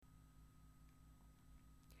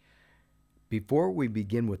Before we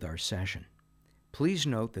begin with our session, please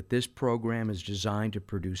note that this program is designed to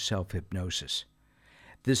produce self-hypnosis.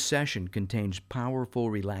 This session contains powerful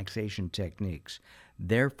relaxation techniques.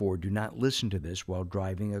 Therefore, do not listen to this while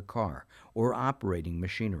driving a car or operating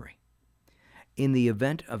machinery. In the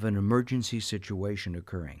event of an emergency situation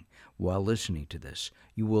occurring while listening to this,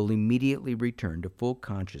 you will immediately return to full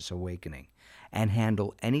conscious awakening and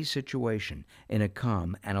handle any situation in a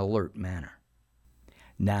calm and alert manner.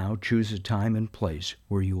 Now choose a time and place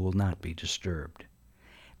where you will not be disturbed.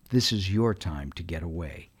 This is your time to get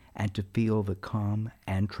away and to feel the calm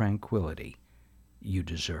and tranquility you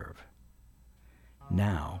deserve.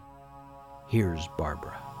 Now, here's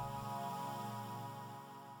Barbara.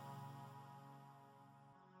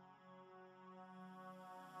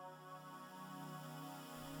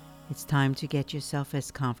 It's time to get yourself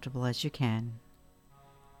as comfortable as you can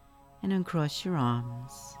and uncross your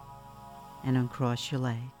arms and uncross your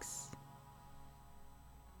legs.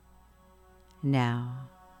 Now,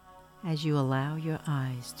 as you allow your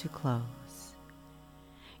eyes to close,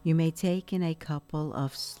 you may take in a couple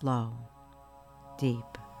of slow,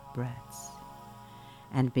 deep breaths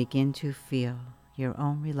and begin to feel your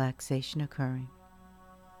own relaxation occurring.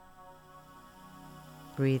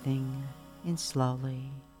 Breathing in slowly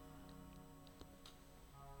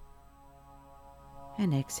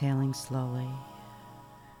and exhaling slowly.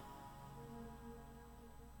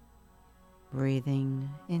 Breathing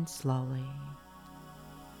in slowly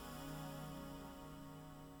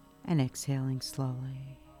and exhaling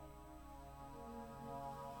slowly.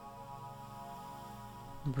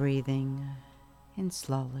 Breathing in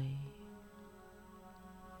slowly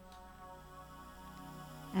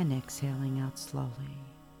and exhaling out slowly.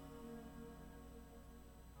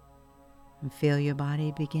 And feel your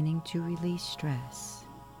body beginning to release stress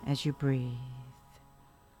as you breathe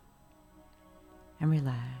and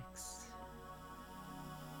relax.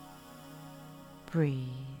 Breathe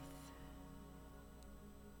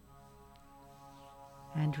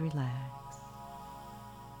and relax.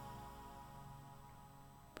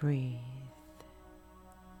 Breathe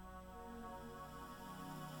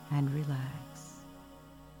and relax.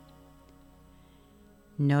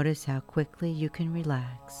 Notice how quickly you can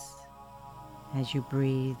relax as you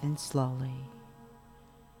breathe in slowly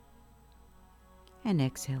and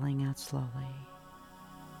exhaling out slowly.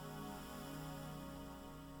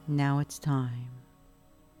 Now it's time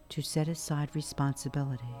to set aside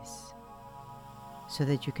responsibilities so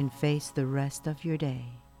that you can face the rest of your day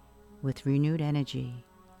with renewed energy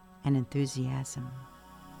and enthusiasm.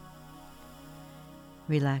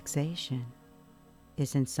 Relaxation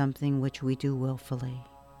isn't something which we do willfully.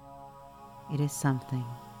 It is something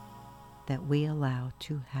that we allow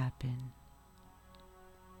to happen.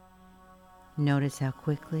 Notice how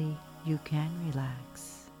quickly you can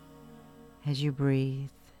relax as you breathe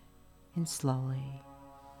in slowly.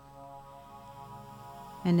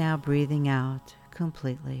 And now breathing out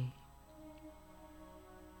completely,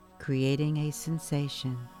 creating a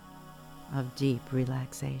sensation of deep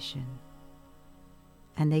relaxation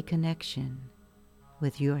and a connection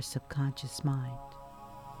with your subconscious mind.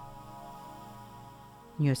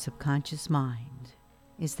 Your subconscious mind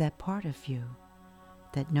is that part of you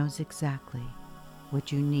that knows exactly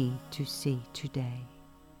what you need to see today.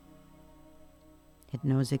 It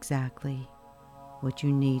knows exactly what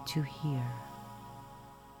you need to hear.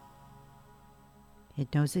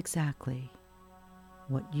 It knows exactly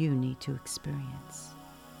what you need to experience.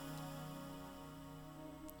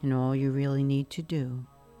 And all you really need to do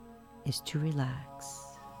is to relax,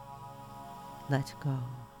 let go,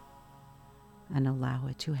 and allow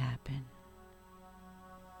it to happen.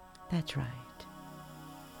 That's right.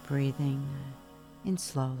 Breathing in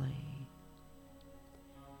slowly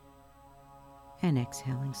and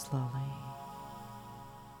exhaling slowly.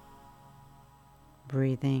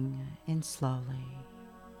 Breathing in slowly.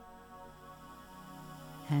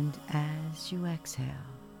 And as you exhale,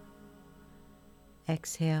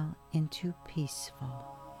 exhale into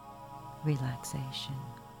peaceful relaxation.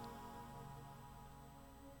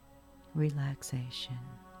 Relaxation.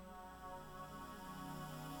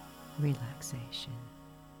 Relaxation.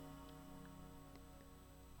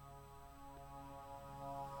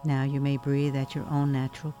 Now you may breathe at your own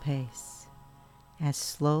natural pace, as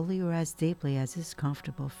slowly or as deeply as is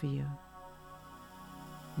comfortable for you.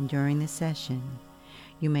 And during the session,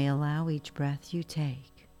 you may allow each breath you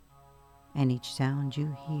take and each sound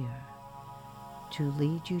you hear to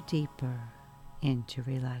lead you deeper into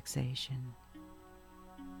relaxation.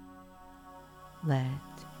 Let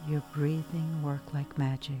your breathing work like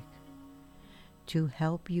magic to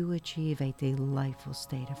help you achieve a delightful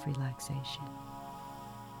state of relaxation.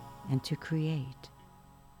 and to create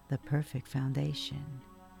the perfect foundation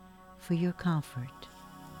for your comfort,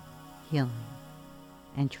 healing,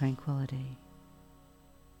 and tranquility.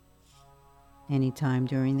 Anytime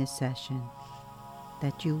during this session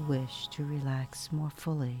that you wish to relax more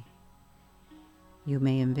fully, you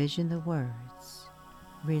may envision the words,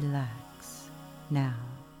 "Relax now,"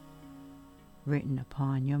 written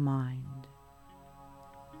upon your mind.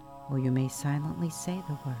 Or you may silently say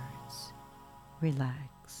the words,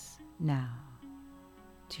 "Relax now,"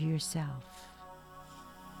 to yourself.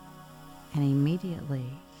 And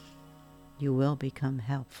immediately you will become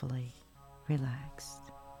helpfully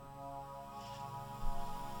relaxed.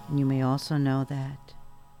 And you may also know that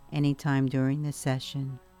anytime during the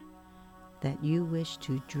session that you wish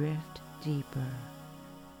to drift deeper,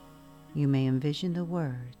 you may envision the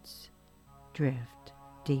words, "Drift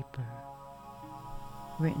deeper,"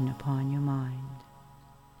 written upon your mind.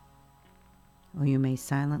 Or you may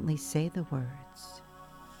silently say the words,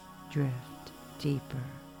 "Drift deeper,"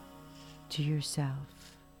 to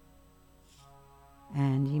yourself.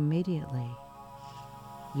 And immediately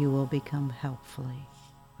you will become helpfully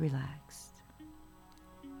relaxed.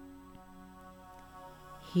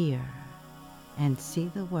 Hear and see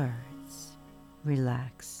the words,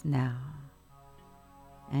 "Relax now,"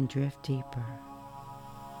 and drift deeper,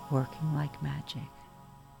 working like magic.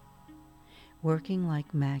 Working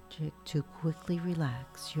like magic to quickly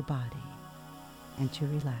relax your body and to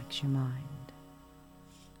relax your mind.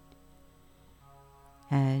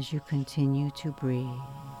 As you continue to breathe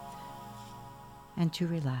and to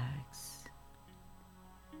relax,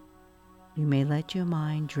 you may let your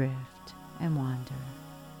mind drift and wander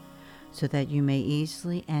so that you may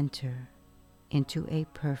easily enter into a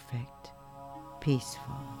perfect,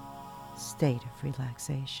 peaceful state of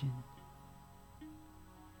relaxation.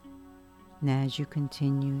 And as you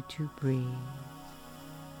continue to breathe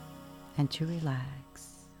and to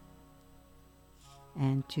relax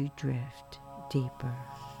and to drift deeper,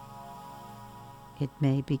 it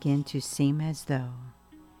may begin to seem as though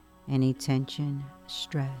any tension,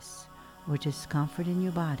 stress, or discomfort in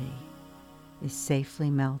your body is safely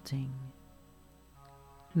melting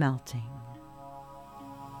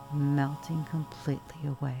completely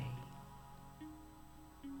away.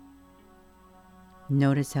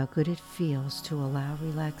 Notice how good it feels to allow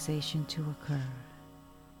relaxation to occur.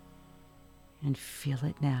 And feel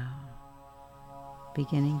it now,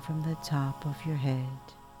 beginning from the top of your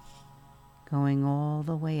head, going all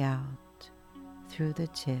the way out through the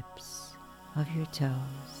tips of your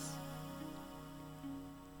toes.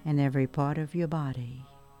 And every part of your body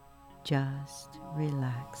just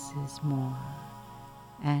relaxes more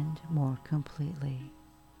and more completely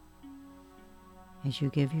as you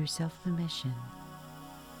give yourself permission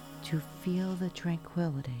to feel the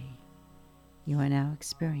tranquility you are now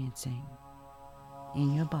experiencing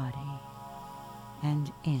in your body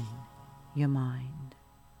and in your mind.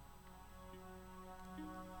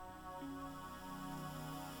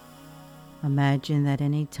 Imagine that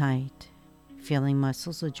any tight, feeling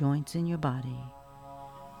muscles or joints in your body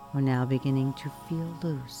are now beginning to feel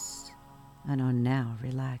loose and are now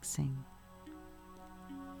relaxing.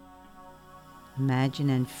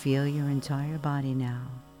 Imagine and feel your entire body now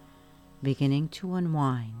beginning to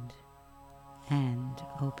unwind and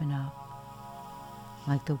open up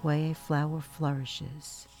like the way a flower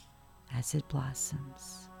flourishes as it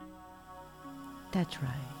blossoms. That's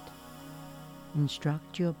right.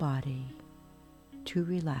 Instruct your body to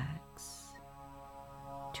relax,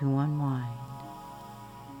 to unwind,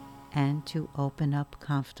 and to open up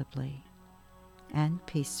comfortably and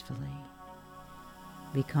peacefully,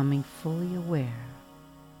 becoming fully aware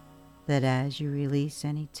that as you release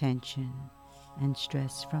any tension and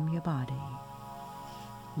stress from your body,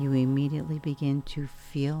 you immediately begin to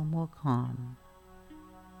feel more calm,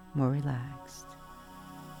 more relaxed,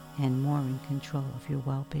 and more in control of your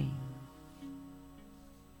well-being.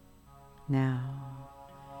 Now,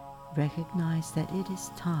 recognize that it is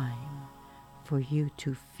time for you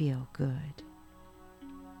to feel good.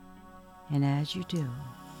 And as you do,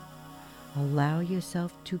 allow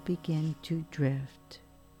yourself to begin to drift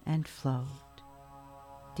and float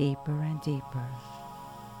deeper and deeper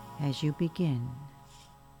as you begin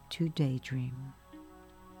to daydream,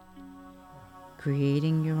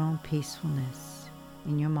 creating your own peacefulness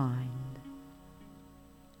in your mind,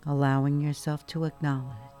 allowing yourself to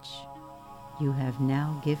acknowledge you have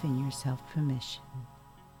now given yourself permission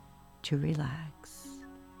to relax.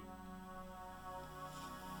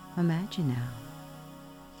 Imagine now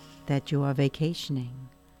that you are vacationing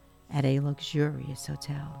at a luxurious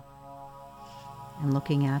hotel and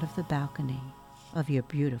looking out of the balcony of your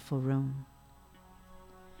beautiful room.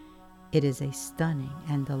 It is a stunning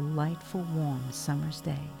and delightful warm summer's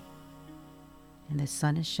day, and the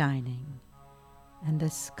sun is shining, and the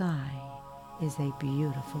sky is a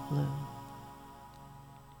beautiful blue.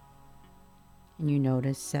 And you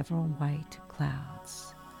notice several white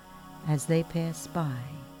clouds as they pass by,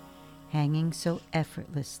 hanging so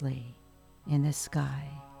effortlessly in the sky.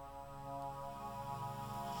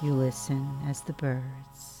 You listen as the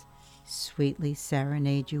birds sweetly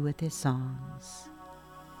serenade you with their songs,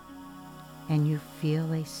 and you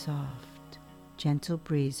feel a soft, gentle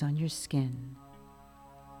breeze on your skin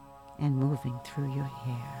and moving through your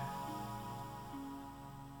hair.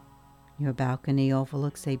 Your balcony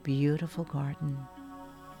overlooks a beautiful garden,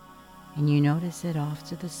 and you notice that off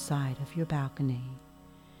to the side of your balcony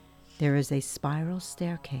there is a spiral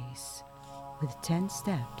staircase with 10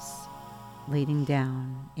 steps leading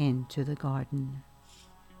down into the garden.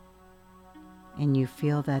 And you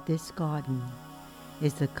feel that this garden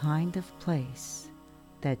is the kind of place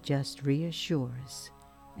that just reassures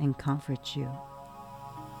and comforts you,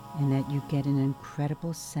 and that you get an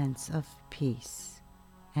incredible sense of peace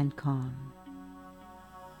and calm.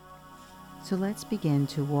 So let's begin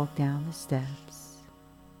to walk down the steps,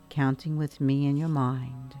 counting with me in your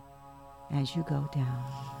mind as you go down.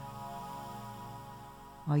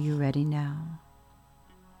 Are you ready now?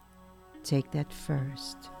 Take that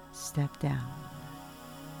first step down.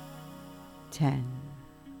 10.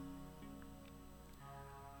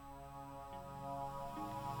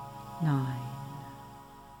 9.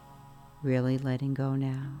 Really letting go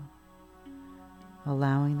now,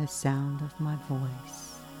 allowing the sound of my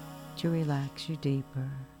voice to relax you deeper.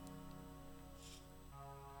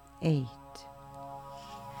 8.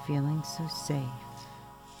 Feeling so safe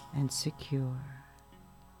and secure.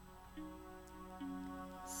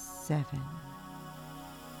 7.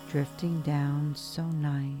 Drifting down so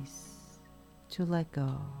nice to let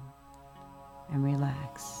go and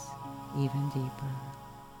relax even deeper.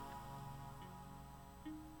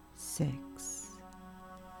 6.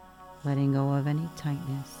 Letting go of any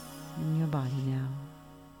tightness in your body now.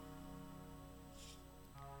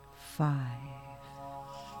 5.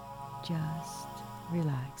 Just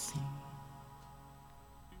relaxing.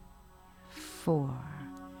 4.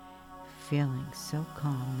 Feeling so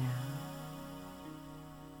calm now.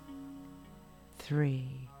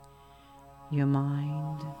 3. Your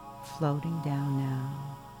mind floating down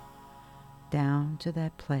now, down to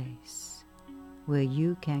that place where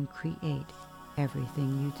you can create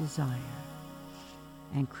everything you desire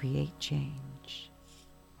and create change.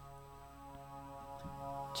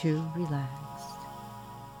 2. Relaxed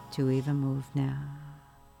to even move now.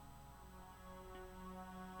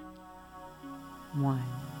 1.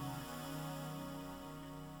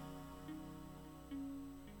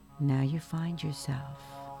 Now you find yourself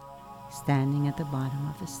standing at the bottom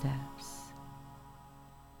of the steps,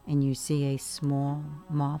 and you see a small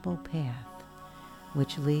marble path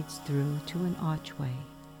which leads through to an archway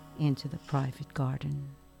into the private garden.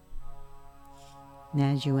 And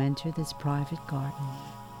as you enter this private garden,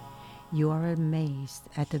 you are amazed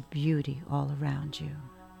at the beauty all around you.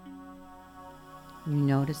 You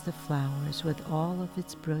notice the flowers with all of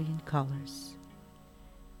its brilliant colors,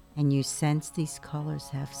 and you sense these colors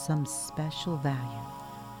have some special value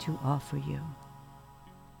to offer you.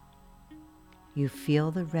 You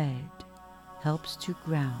feel the red helps to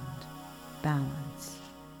ground, balance,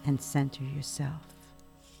 and center yourself.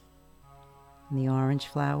 And the orange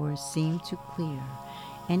flowers seem to clear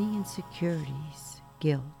any insecurities,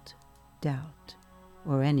 guilt, doubt,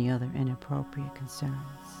 or any other inappropriate concerns.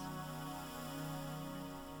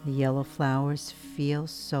 The yellow flowers feel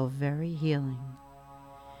so very healing,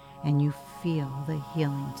 and you feel the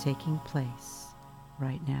healing taking place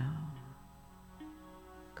right now,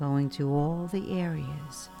 going to all the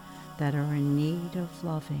areas that are in need of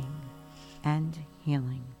loving and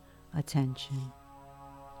healing attention.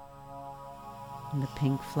 And the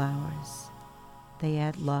pink flowers, they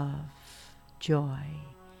add love, joy,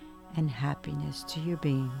 and happiness to your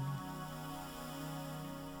being.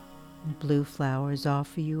 And blue flowers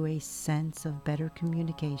offer you a sense of better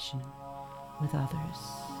communication with others.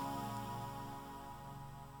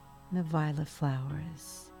 And the violet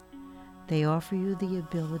flowers, they offer you the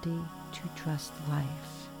ability to trust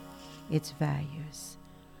life, its values,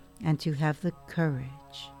 and to have the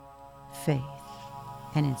courage, faith,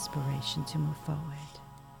 and inspiration to move forward.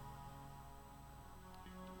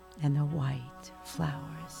 And the white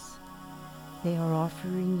flowers, they are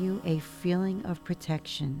offering you a feeling of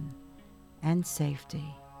protection and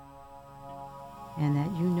safety, and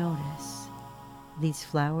that you notice these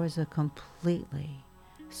flowers are completely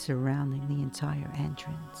surrounding the entire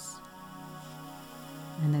entrance.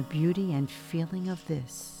 And the beauty and feeling of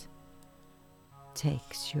this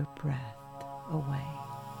takes your breath away.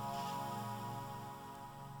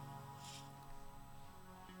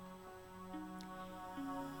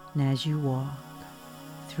 And as you walk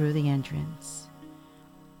through the entrance,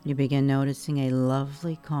 you begin noticing a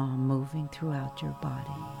lovely calm moving throughout your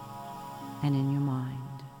body and in your mind.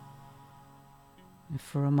 And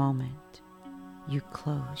for a moment, you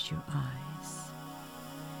close your eyes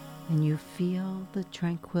and you feel the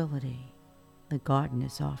tranquility the garden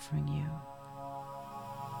is offering you.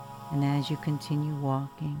 And as you continue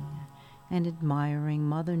walking and admiring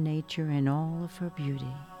Mother Nature in all of her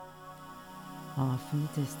beauty, off in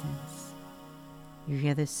the distance, you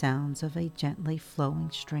hear the sounds of a gently flowing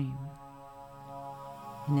stream.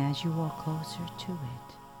 And as you walk closer to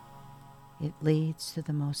it leads to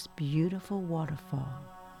the most beautiful waterfall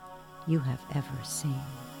you have ever seen.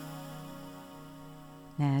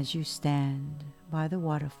 And as you stand by the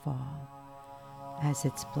waterfall, as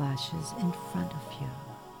it splashes in front of you,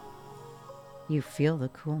 you feel the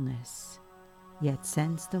coolness, yet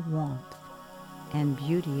sense the warmth and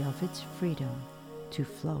beauty of its freedom to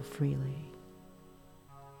flow freely.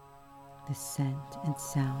 The scent and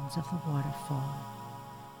sounds of the waterfall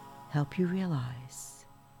help you realize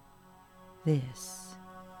this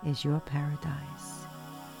is your paradise,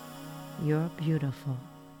 your beautiful,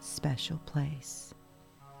 special place.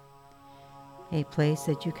 A place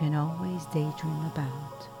that you can always daydream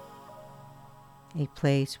about. A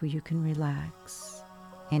place where you can relax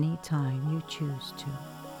anytime you choose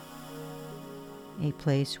to. A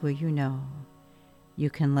place where you know you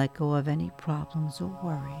can let go of any problems or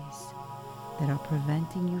worries that are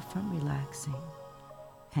preventing you from relaxing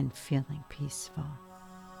and feeling peaceful.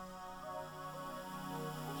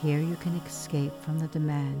 Here you can escape from the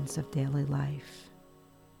demands of daily life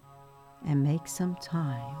and make some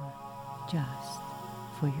time just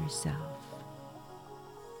for yourself.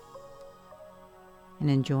 And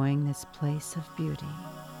enjoying this place of beauty,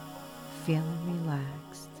 feeling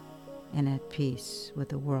relaxed and at peace with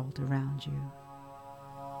the world around you.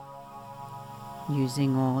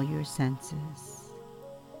 Using all your senses,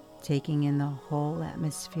 taking in the whole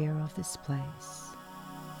atmosphere of this place,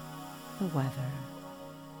 the weather,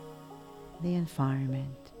 the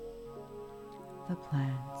environment, the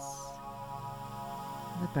plants,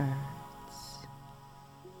 the birds.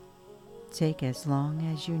 Take as long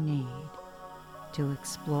as you need to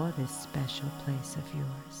explore this special place of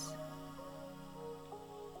yours.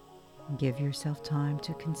 Give yourself time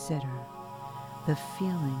to consider the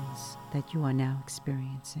feelings that you are now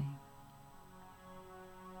experiencing.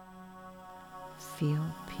 Feel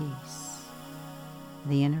peace,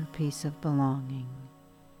 the inner peace of belonging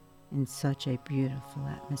in such a beautiful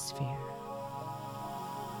atmosphere.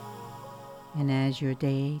 And as your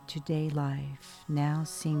day-to-day life now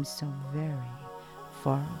seems so very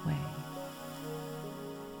far away,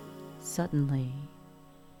 suddenly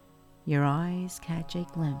your eyes catch a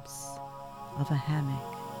glimpse of a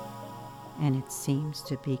hammock, and it seems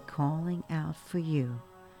to be calling out for you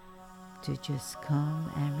to just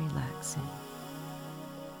come and relax in.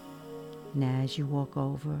 And as you walk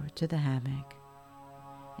over to the hammock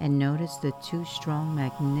and notice the two strong,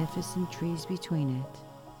 magnificent trees between it,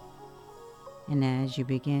 and as you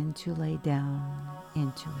begin to lay down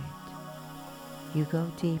into it, you go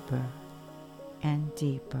deeper and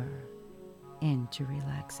deeper into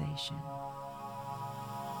relaxation.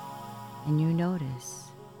 And you notice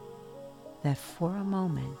that for a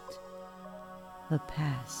moment, the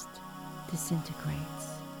past disintegrates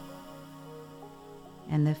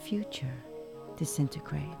and the future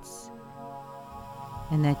disintegrates,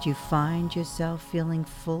 and that you find yourself feeling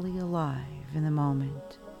fully alive in the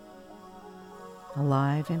moment,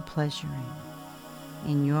 alive and pleasuring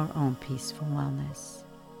in your own peaceful wellness,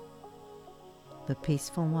 the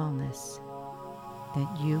peaceful wellness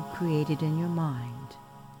that you created in your mind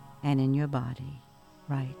and in your body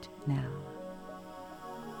right now.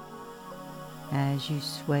 As you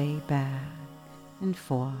sway back and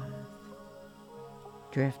forth,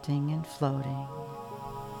 drifting and floating,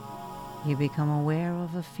 you become aware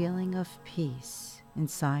of a feeling of peace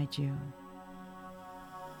inside you.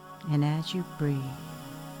 And as you breathe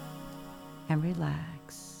and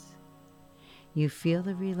relax, you feel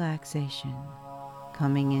the relaxation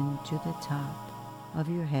coming into the top of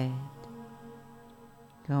your head,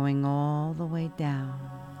 going all the way down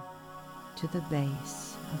to the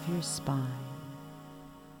base of your spine.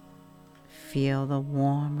 Feel the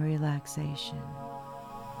warm relaxation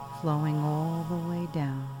flowing all the way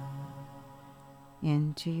down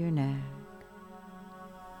into your neck,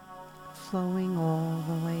 flowing all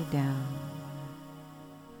the way down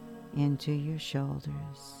into your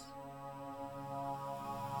shoulders,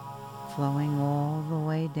 flowing all the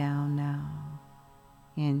way down now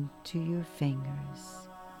into your fingers,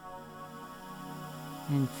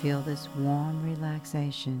 and feel this warm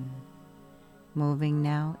relaxation moving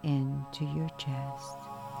now into your chest.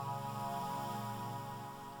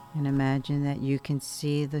 And imagine that you can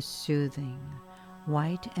see the soothing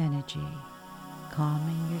white energy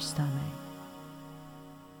calming your stomach.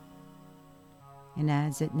 And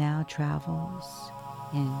as it now travels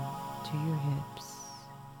into your hips,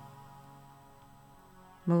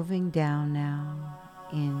 moving down now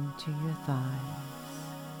into your thighs,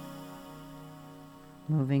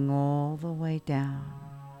 moving all the way down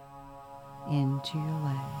into your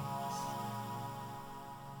legs.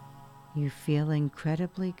 You feel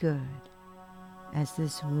incredibly good as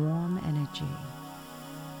this warm energy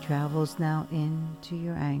travels now into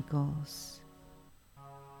your ankles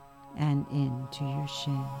and into your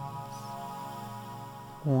shins,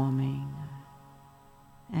 warming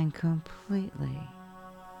and completely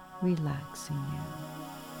relaxing you.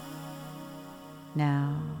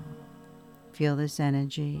 Now, feel this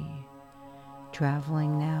energy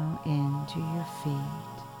traveling now into your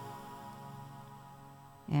feet,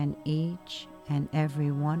 and each and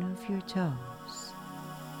every one of your toes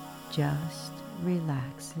just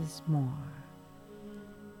relaxes more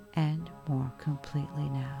and more completely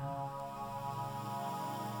now.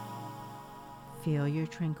 Feel your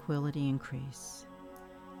tranquility increase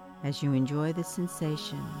as you enjoy the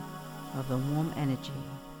sensation of the warm energy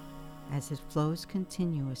as it flows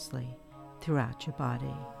continuously throughout your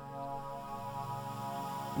body.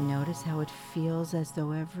 And notice how it feels as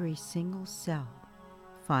though every single cell,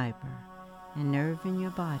 fiber, and nerve in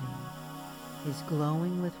your body is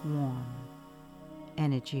glowing with warm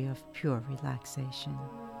energy of pure relaxation.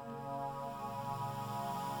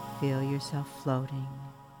 Feel yourself floating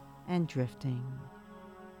and drifting,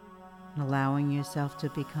 and allowing yourself to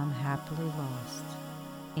become happily lost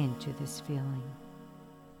into this feeling.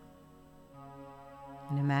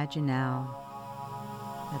 And imagine now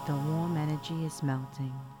that the warm energy is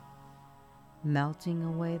melting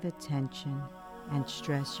away the tension and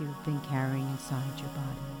stress you've been carrying inside your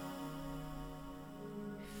body.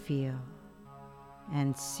 Feel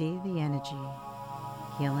and see the energy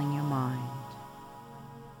healing your mind,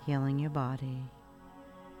 healing your body,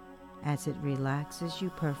 as it relaxes you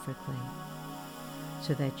perfectly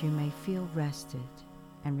so that you may feel rested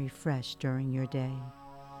and refreshed during your day.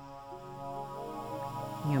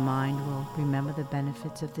 Your mind will remember the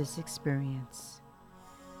benefits of this experience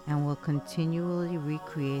and will continually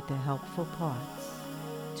recreate the helpful parts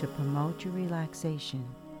to promote your relaxation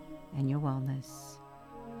and your wellness.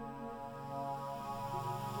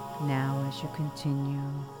 Now, as you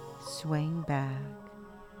continue swaying back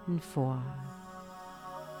and forth,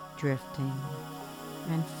 drifting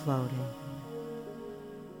and floating,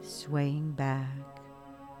 swaying back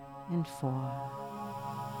and forth,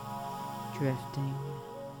 drifting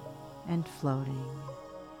and floating,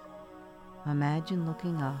 imagine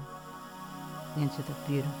looking up into the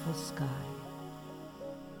beautiful sky,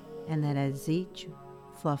 and that as each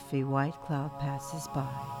fluffy white cloud passes by,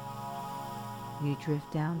 you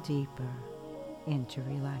drift down deeper into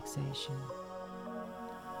relaxation.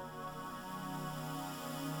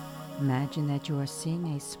 Imagine that you are seeing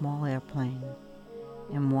a small airplane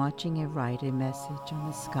and watching it write a message on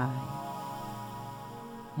the sky.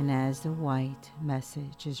 And as the white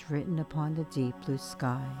message is written upon the deep blue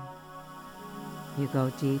sky, you go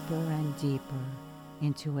deeper and deeper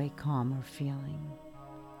into a calmer feeling.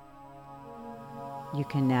 You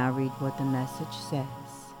can now read what the message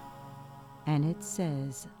says, and it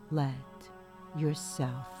says, "Let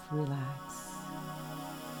yourself relax."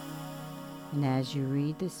 And as you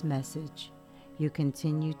read this message, you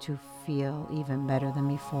continue to feel even better than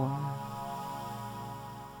before.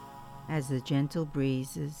 As the gentle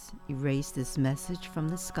breezes erase this message from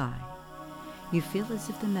the sky, you feel as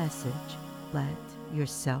if the message, "Let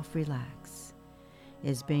yourself relax,"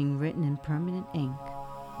 is being written in permanent ink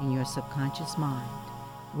in your subconscious mind,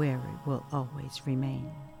 where it will always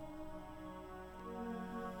remain.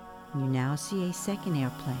 You now see a second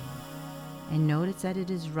airplane and notice that it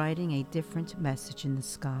is writing a different message in the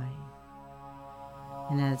sky.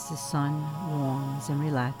 And as the sun warms and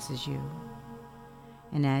relaxes you,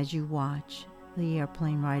 and as you watch the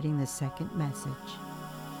airplane writing the second message,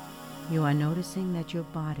 you are noticing that your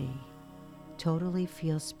body totally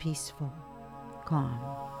feels peaceful, calm,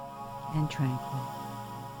 and tranquil.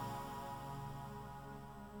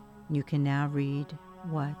 You can now read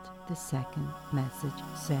what the second message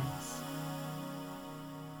says.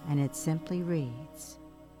 And it simply reads,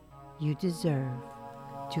 "You deserve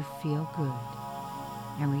to feel good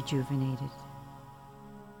and rejuvenated.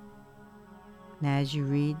 And as you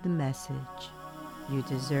read the message, you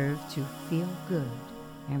deserve to feel good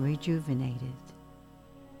and rejuvenated,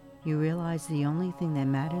 you realize the only thing that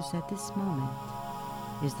matters at this moment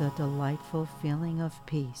is the delightful feeling of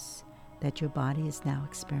peace that your body is now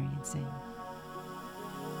experiencing.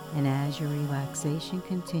 And as your relaxation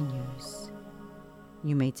continues,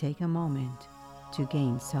 you may take a moment to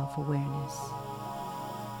gain self-awareness.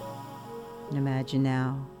 And imagine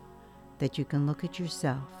now that you can look at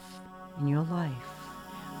yourself in your life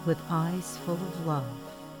with eyes full of love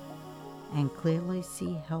and clearly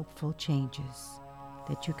see helpful changes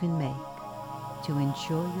that you can make to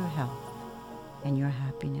ensure your health and your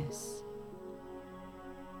happiness.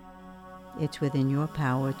 It's within your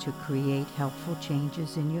power to create helpful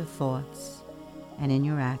changes in your thoughts and in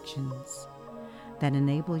your actions that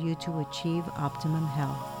enable you to achieve optimum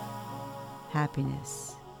health,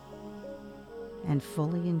 happiness, and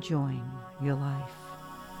fully enjoying your life.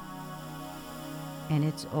 And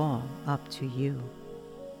it's all up to you,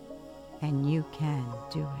 and you can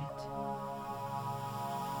do it.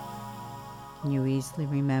 You easily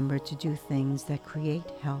remember to do things that create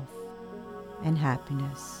health and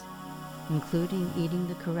happiness, including eating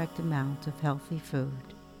the correct amount of healthy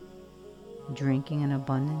food, drinking an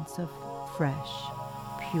abundance of fresh,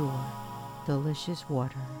 pure, delicious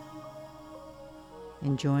water,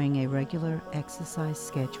 enjoying a regular exercise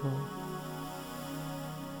schedule,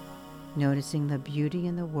 noticing the beauty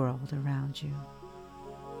in the world around you,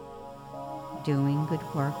 doing good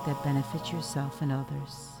work that benefits yourself and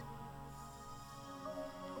others,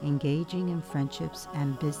 engaging in friendships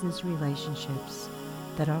and business relationships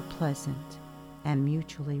that are pleasant and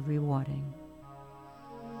mutually rewarding,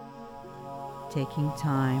 taking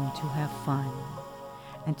time to have fun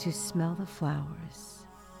and to smell the flowers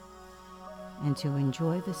and to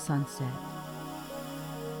enjoy the sunset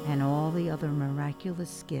and all the other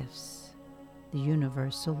miraculous gifts the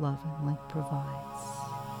universal love and link provides.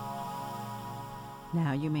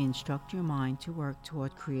 Now you may instruct your mind to work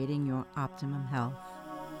toward creating your optimum health.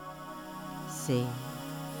 See,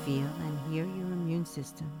 feel, and hear your immune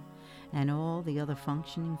system and all the other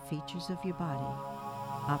functioning features of your body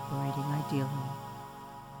operating ideally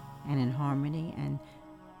and in harmony and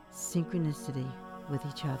synchronicity with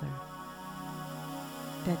each other.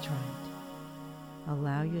 That's right.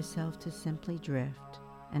 Allow yourself to simply drift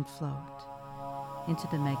and float into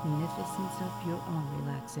the magnificence of your own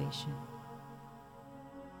relaxation.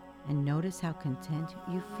 And notice how content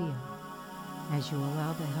you feel as you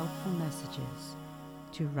allow the helpful messages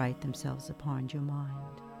to write themselves upon your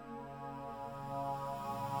mind.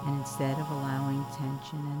 And instead of allowing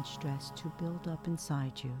tension and stress to build up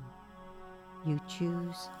inside you, you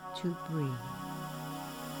choose to breathe,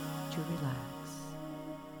 to relax,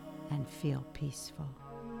 and feel peaceful.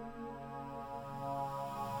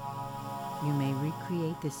 You may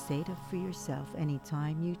recreate this state for yourself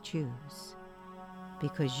anytime you choose,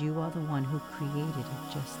 because you are the one who created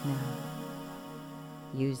it just now,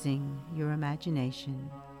 using your imagination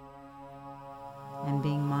and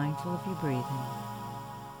being mindful of your breathing.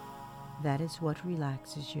 That is what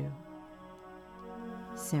relaxes you.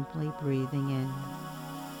 Simply breathing in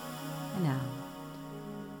and out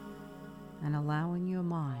and allowing your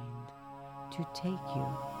mind to take you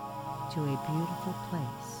to a beautiful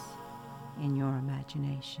place in your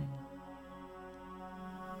imagination.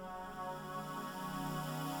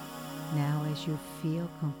 Now, as you feel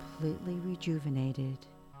completely rejuvenated,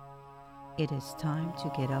 it is time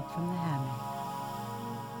to get up from the hammock,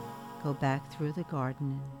 go back through the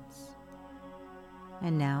gardens,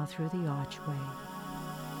 and now through the archway,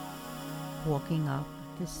 walking up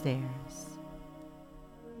the stairs,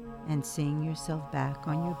 and seeing yourself back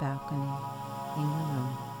on your balcony in your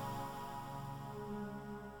room.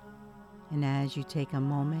 And as you take a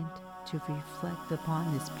moment to reflect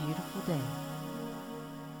upon this beautiful day,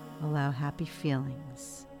 allow happy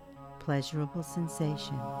feelings, pleasurable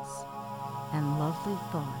sensations, and lovely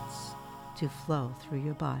thoughts to flow through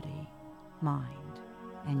your body, mind,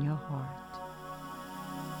 and your heart.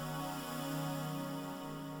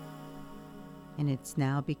 And it's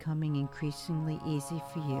now becoming increasingly easy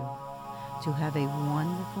for you to have a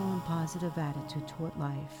wonderful and positive attitude toward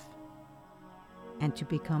life and to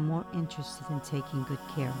become more interested in taking good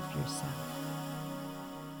care of yourself.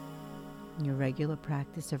 Your regular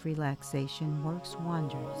practice of relaxation works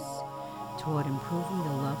wonders toward improving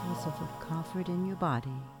the levels of comfort in your body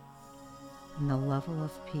and the level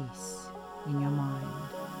of peace in your mind.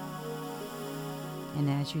 And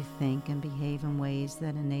as you think and behave in ways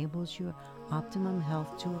that enables your optimum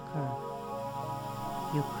health to occur,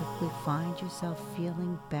 you quickly find yourself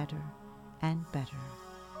feeling better and better,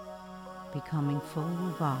 becoming fully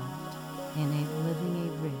involved in living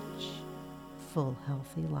a rich, full,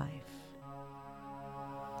 healthy life.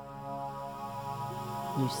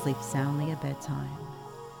 You sleep soundly at bedtime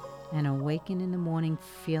and awaken in the morning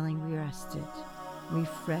feeling rested,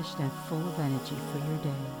 refreshed, and full of energy for your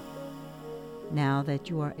day. Now that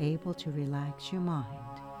you are able to relax your mind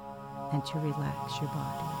and to relax your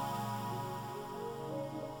body.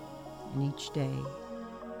 And each day,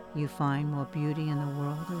 you find more beauty in the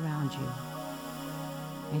world around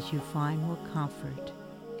you as you find more comfort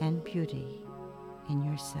and beauty in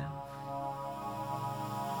yourself.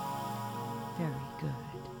 Very good.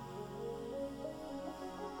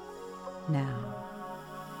 Now,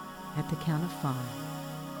 at the count of 5,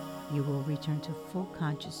 you will return to full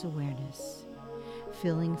conscious awareness,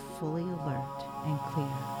 feeling fully alert and clear,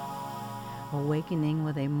 awakening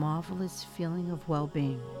with a marvelous feeling of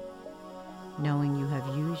well-being, knowing you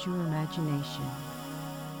have used your imagination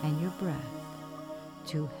and your breath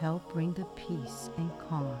to help bring the peace and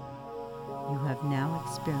calm you have now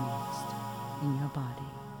experienced in your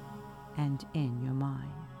body and in your mind.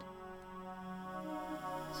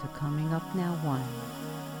 So coming up now 1,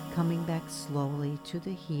 coming back slowly to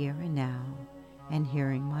the here and now and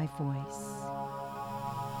hearing my voice.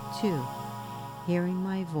 2, hearing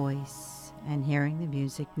my voice and hearing the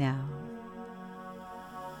music now.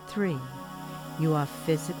 3, you are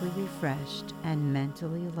physically refreshed and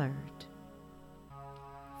mentally alert.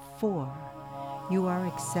 4, you are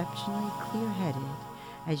exceptionally clear-headed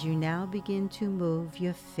as you now begin to move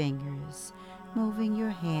your fingers, moving your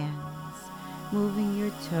hands, moving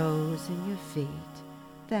your toes and your feet.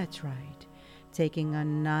 That's right. Taking a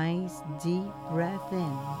nice deep breath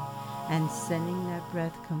in and sending that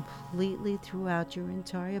breath completely throughout your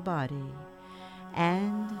entire body.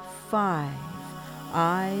 And 5,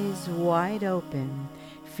 eyes wide open,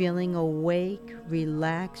 feeling awake,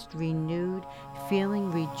 relaxed, renewed,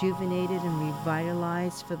 feeling rejuvenated and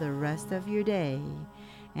revitalized for the rest of your day.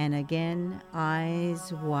 And again,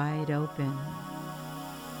 eyes wide open.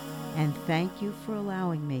 And thank you for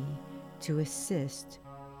allowing me to assist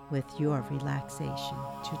with your relaxation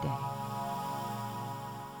today.